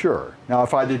really sure. Now,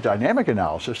 if I did dynamic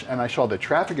analysis and I saw the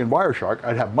traffic in Wireshark,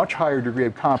 I'd have much higher degree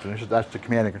of confidence that that's the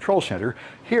command and control center.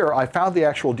 Here, I found the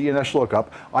actual DNS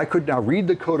lookup. I could now read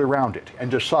the code around it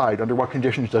and decide under what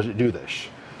conditions does it do this.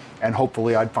 And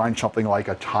hopefully I'd find something like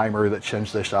a timer that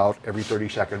sends this out every 30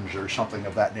 seconds or something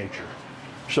of that nature.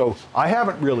 So I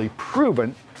haven't really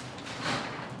proven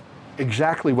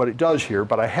exactly what it does here,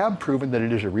 but I have proven that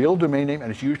it is a real domain name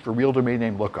and it's used for real domain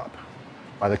name lookup.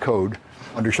 by the code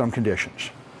under some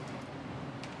conditions.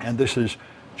 And this is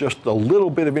just a little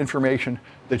bit of information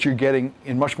that you're getting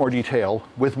in much more detail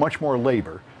with much more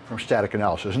labor from static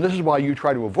analysis. And this is why you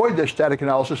try to avoid this static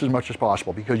analysis as much as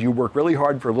possible, because you work really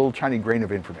hard for a little tiny grain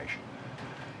of information.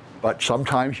 But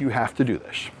sometimes you have to do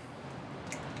this.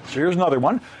 So here's another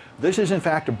one. This is in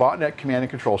fact a botnet command and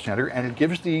control center, and it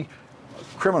gives the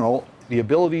criminal the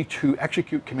ability to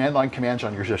execute command line commands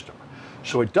on your system.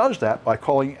 So it does that by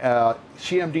calling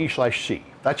cmd/c.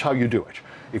 That's how you do it.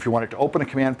 If you want it to open a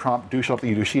command prompt, do something,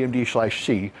 you do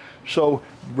cmd/c. So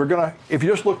we're gonna, if you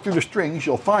just look through the strings,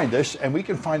 you'll find this, and we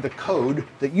can find the code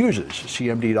that uses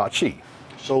cmd.c.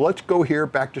 So let's go here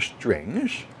back to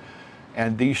strings.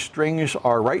 And these strings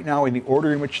are right now in the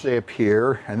order in which they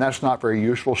appear, and that's not very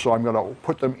useful, so I'm gonna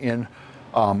put them in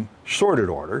sorted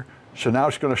order. So now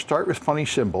it's gonna start with funny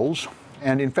symbols,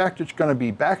 and in fact it's gonna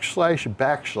be /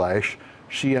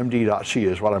 cmd.c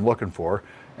is what I'm looking for.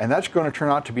 And that's going to turn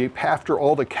out to be after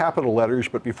all the capital letters,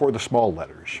 but before the small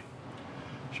letters.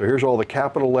 So here's all the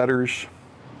capital letters.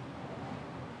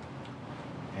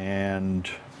 And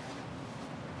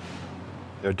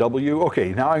the W.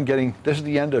 Okay, now I'm getting, this is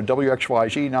the end of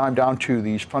WXYZ. Now I'm down to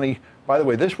these funny, by the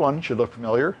way, this one should look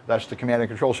familiar. That's the command and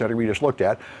control center we just looked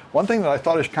at. One thing that I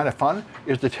thought is kind of fun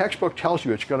is the textbook tells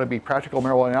you it's going to be practical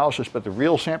malware analysis, but the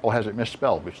real sample has it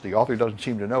misspelled, which the author doesn't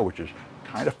seem to know, which is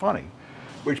kind of funny.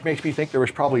 Which makes me think there was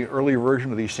probably an earlier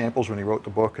version of these samples when he wrote the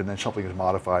book, and then something is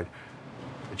modified.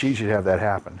 It's easy to have that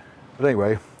happen. But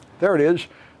anyway, there it is.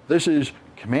 This is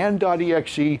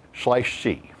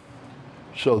command.exe/c.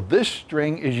 So this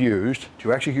string is used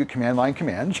to execute command line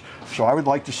commands. So I would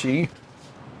like to see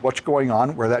what's going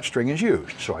on where that string is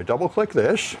used. So I double click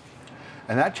this,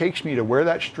 and that takes me to where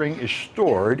that string is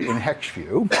stored in hex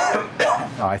view.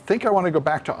 Now I think I want to go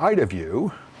back to IDA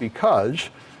view,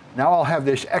 because now I'll have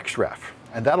this xref.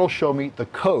 And that'll show me the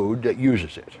code that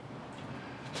uses it.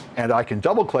 And I can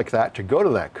double click that to go to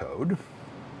that code.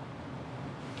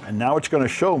 And now it's going to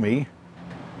show me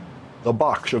the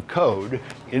box of code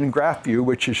in graph view,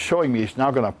 which is showing me it's now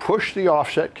going to push the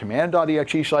offset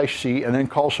command.exe/c and then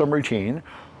call some routine,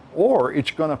 or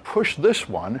it's going to push this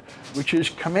one, which is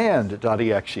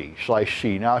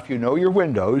command.exe/c. Now, if you know your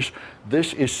Windows,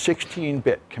 this is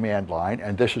 16-bit command line,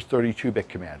 and this is 32-bit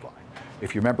command line.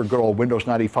 If you remember good old Windows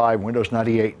 95, Windows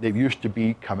 98, they used to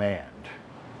be command.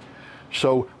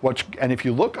 So and if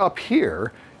you look up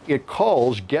here, it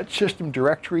calls get system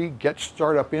directory, get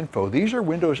startup info. These are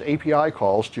Windows API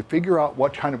calls to figure out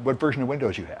what version of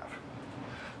Windows you have.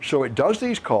 So it does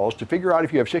these calls to figure out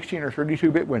if you have 16 or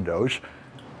 32-bit Windows,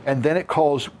 and then it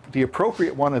calls the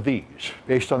appropriate one of these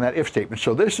based on that if statement.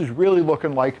 So this is really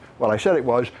looking like what I said it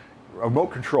was, remote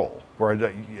control, where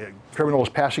the criminal is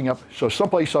passing up. So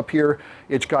someplace up here,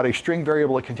 it's got a string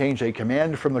variable that contains a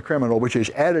command from the criminal, which is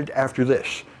added after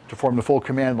this to form the full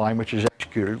command line, which is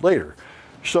executed later.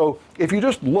 So if you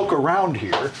just look around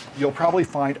here, you'll probably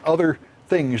find other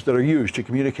things that are used to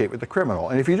communicate with the criminal.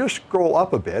 And if you just scroll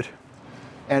up a bit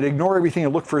and ignore everything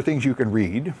and look for things you can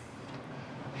read,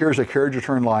 here's a carriage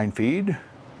return line feed.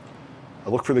 I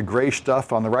look for the gray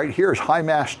stuff on the right. Here's hi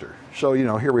master. So, you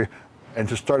know, and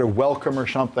to start a welcome or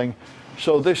something.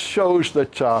 So this shows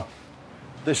that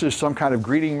this is some kind of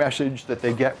greeting message that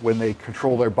they get when they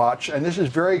control their bots. And this is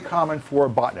very common for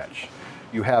botnets.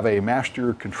 You have a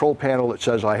master control panel that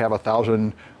says, I have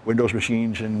 1,000 Windows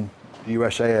machines in the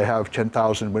USA, I have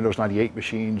 10,000 Windows 98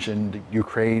 machines in the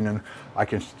Ukraine, and I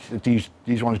can, these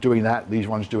ones doing that, these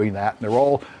ones doing that. And they're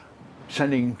all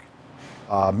sending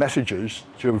messages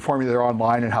to inform you they're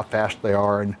online and how fast they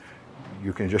are, and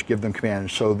you can just give them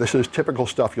commands. So this is typical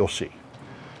stuff you'll see.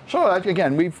 So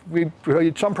again, we've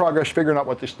made some progress figuring out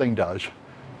what this thing does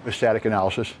with static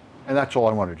analysis, and that's all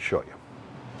I wanted to show you.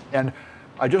 And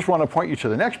I just want to point you to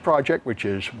the next project, which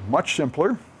is much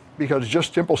simpler, because it's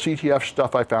just simple CTF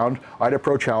stuff I found, IDA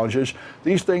Pro challenges.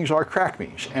 These things are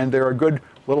crack-me's, and they're a good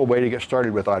little way to get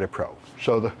started with IDA Pro.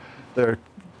 So they're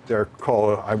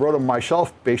called, I wrote them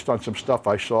myself based on some stuff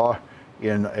I saw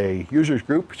in a users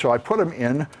group. So I put them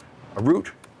in a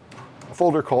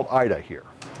folder called IDA here.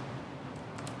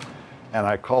 And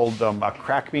I called them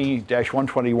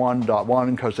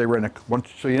crackme-121.1 because they were in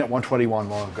CNIT 121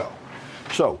 long ago.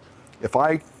 So if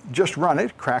I just run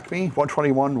it,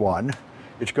 crackme-121.1,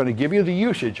 it's going to give you the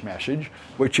usage message,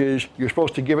 which is you're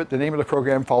supposed to give it the name of the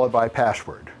program followed by a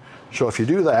password. So if you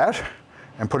do that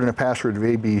and put in a password of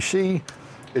ABC,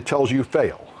 it tells you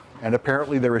fail. And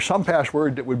apparently there is some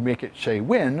password that would make it say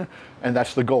win, and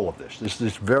that's the goal of this. This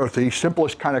is the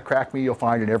simplest kind of crack me you'll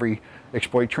find in every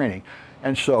exploit training.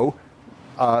 And so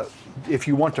if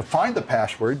you want to find the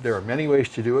password, there are many ways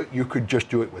to do it. You could just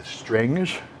do it with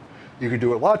strings. You could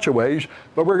do it lots of ways,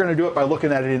 but we're going to do it by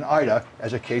looking at it in IDA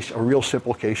as a case, a real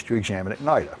simple case to examine it in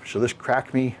IDA. So this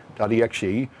crackme.exe,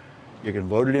 you can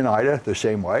load it in IDA the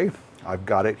same way. I've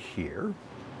got it here.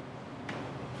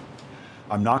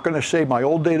 I'm not going to save my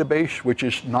old database, which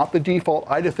is not the default.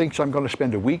 IDA thinks I'm going to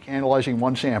spend a week analyzing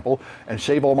one sample and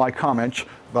save all my comments,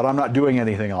 but I'm not doing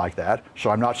anything like that,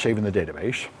 so I'm not saving the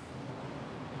database.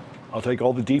 I'll take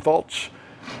all the defaults,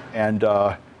 and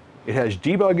it has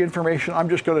debug information. I'm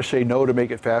just going to say no to make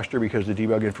it faster because the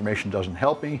debug information doesn't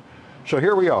help me. So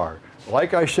here we are.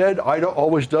 Like I said, IDA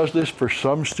always does this for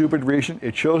some stupid reason.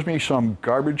 It shows me some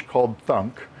garbage called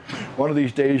thunk. One of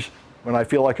these days, when I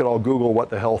feel like it, I'll Google what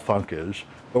the hell thunk is.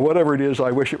 But whatever it is, I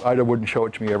wish IDA wouldn't show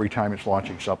it to me every time it's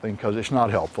launching something because it's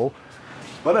not helpful.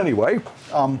 But anyway,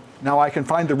 now I can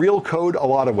find the real code a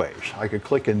lot of ways. I could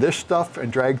click in this stuff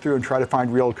and drag through and try to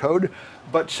find real code.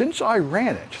 But since I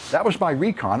ran it, that was my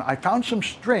recon, I found some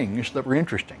strings that were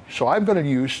interesting. So I'm going to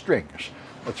use strings.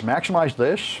 Let's maximize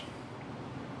this.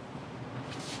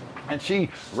 And see,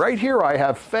 right here I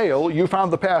have fail, you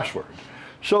found the password.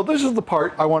 So this is the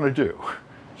part I want to do.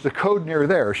 It's the code near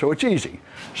there, so it's easy.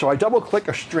 So I double click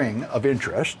a string of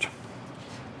interest,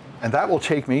 and that will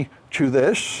take me to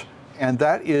this. And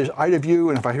that is IDA view,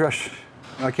 and if I press,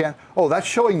 I can't, oh, that's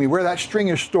showing me where that string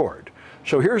is stored.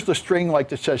 So here's the string like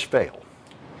that says fail.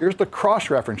 Here's the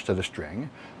cross-reference to the string.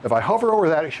 If I hover over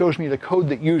that, it shows me the code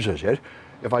that uses it.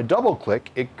 If I double click,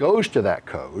 it goes to that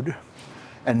code.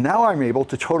 And now I'm able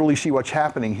to totally see what's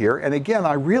happening here. And again,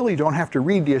 I really don't have to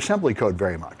read the assembly code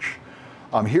very much.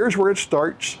 Here's where it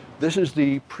starts. This is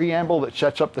the preamble that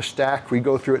sets up the stack. We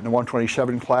go through it in the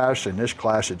 127 class. In this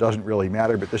class, it doesn't really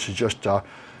matter, but this is just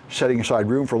setting aside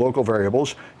room for local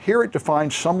variables. Here it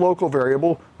defines some local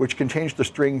variable which contains the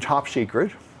string top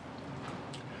secret.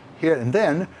 Here, and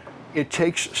then it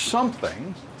takes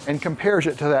something and compares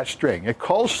it to that string. It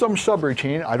calls some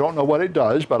subroutine. I don't know what it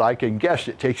does, but I can guess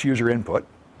it takes user input.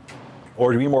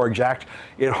 Or to be more exact,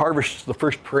 it harvests the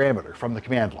first parameter from the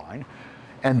command line.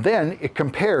 And then it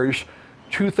compares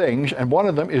two things, and one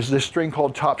of them is this string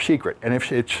called top secret. And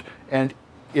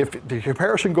if the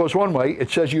comparison goes one way,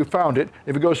 it says you found it.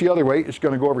 If it goes the other way, it's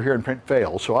going to go over here and print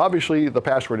fail. So obviously the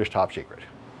password is top secret.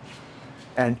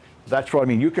 And that's what I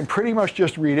mean. You can pretty much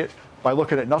just read it by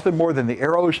looking at nothing more than the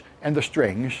arrows and the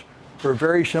strings for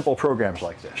very simple programs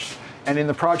like this. And in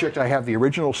the project, I have the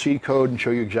original C code and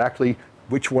show you exactly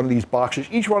which one of these boxes.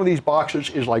 Each one of these boxes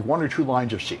is like 1 or 2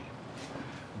 lines of C.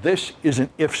 This is an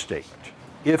if statement.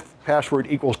 If password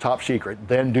equals top secret,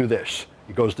 then do this.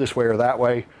 It goes this way or that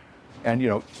way.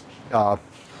 And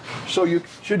so you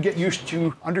should get used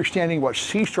to understanding what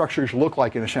C structures look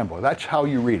like in assembly. That's how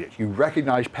you read it. You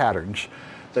recognize patterns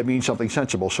that mean something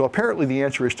sensible. So apparently the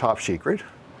answer is top secret.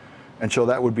 And so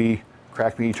that would be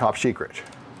crack me top secret.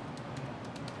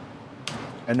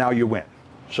 And now you win.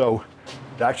 So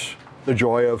that's the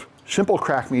joy of simple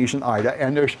crack me's in IDA.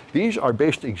 And these are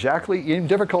based exactly in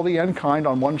difficulty and kind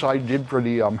on ones I did for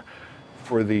the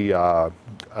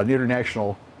an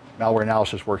international malware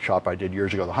analysis workshop I did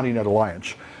years ago, the Honey Nut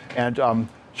Alliance. And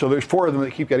so there's 4 of them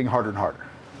that keep getting harder and harder.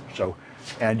 So,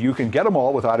 and you can get them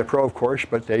all with IDA Pro, of course,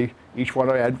 but each one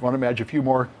adds a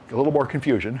little more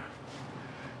confusion.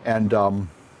 And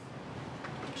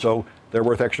so they're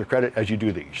worth extra credit as you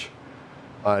do these.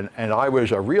 And I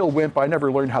was a real wimp. I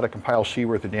never learned how to compile C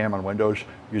worth a damn on Windows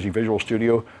using Visual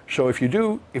Studio. So if you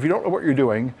don't know what you're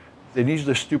doing, it needs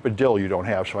this stupid dill you don't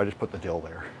have, so I just put the dill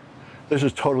there. This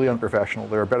is totally unprofessional.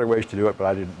 There are better ways to do it, but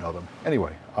I didn't know them.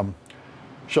 Anyway,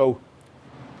 so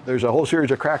there's a whole series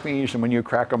of crack me's, and when you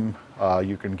crack them,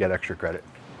 you can get extra credit.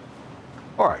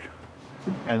 All right,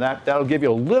 and that'll give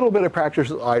you a little bit of practice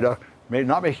with IDA. May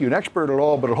not make you an expert at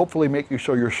all, but it'll hopefully make you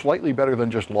so you're slightly better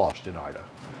than just lost in IDA.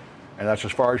 And that's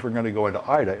as far as we're going to go into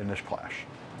IDA in this class.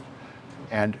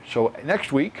 And so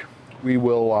next week, we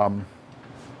will,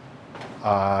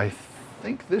 I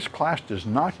think this class does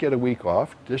not get a week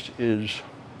off. This is,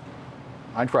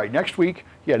 I'm right, next week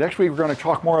we're going to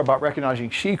talk more about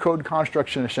recognizing C code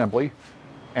constructs in assembly.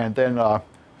 And then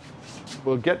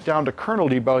we'll get down to kernel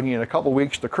debugging in a couple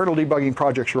weeks. The kernel debugging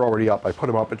projects are already up. I put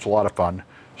them up, it's a lot of fun.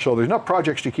 So there's enough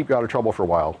projects to keep you out of trouble for a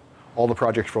while. All the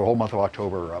projects for the whole month of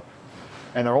October are up.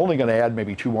 And they're only going to add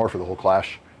maybe 2 more for the whole class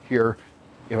here.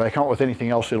 If I count with anything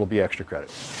else, it'll be extra credit.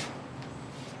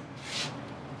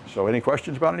 So any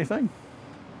questions about anything?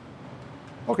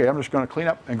 Okay, I'm just going to clean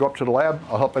up and go up to the lab.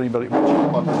 I'll help anybody up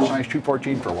in Science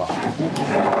 214 for a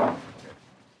while.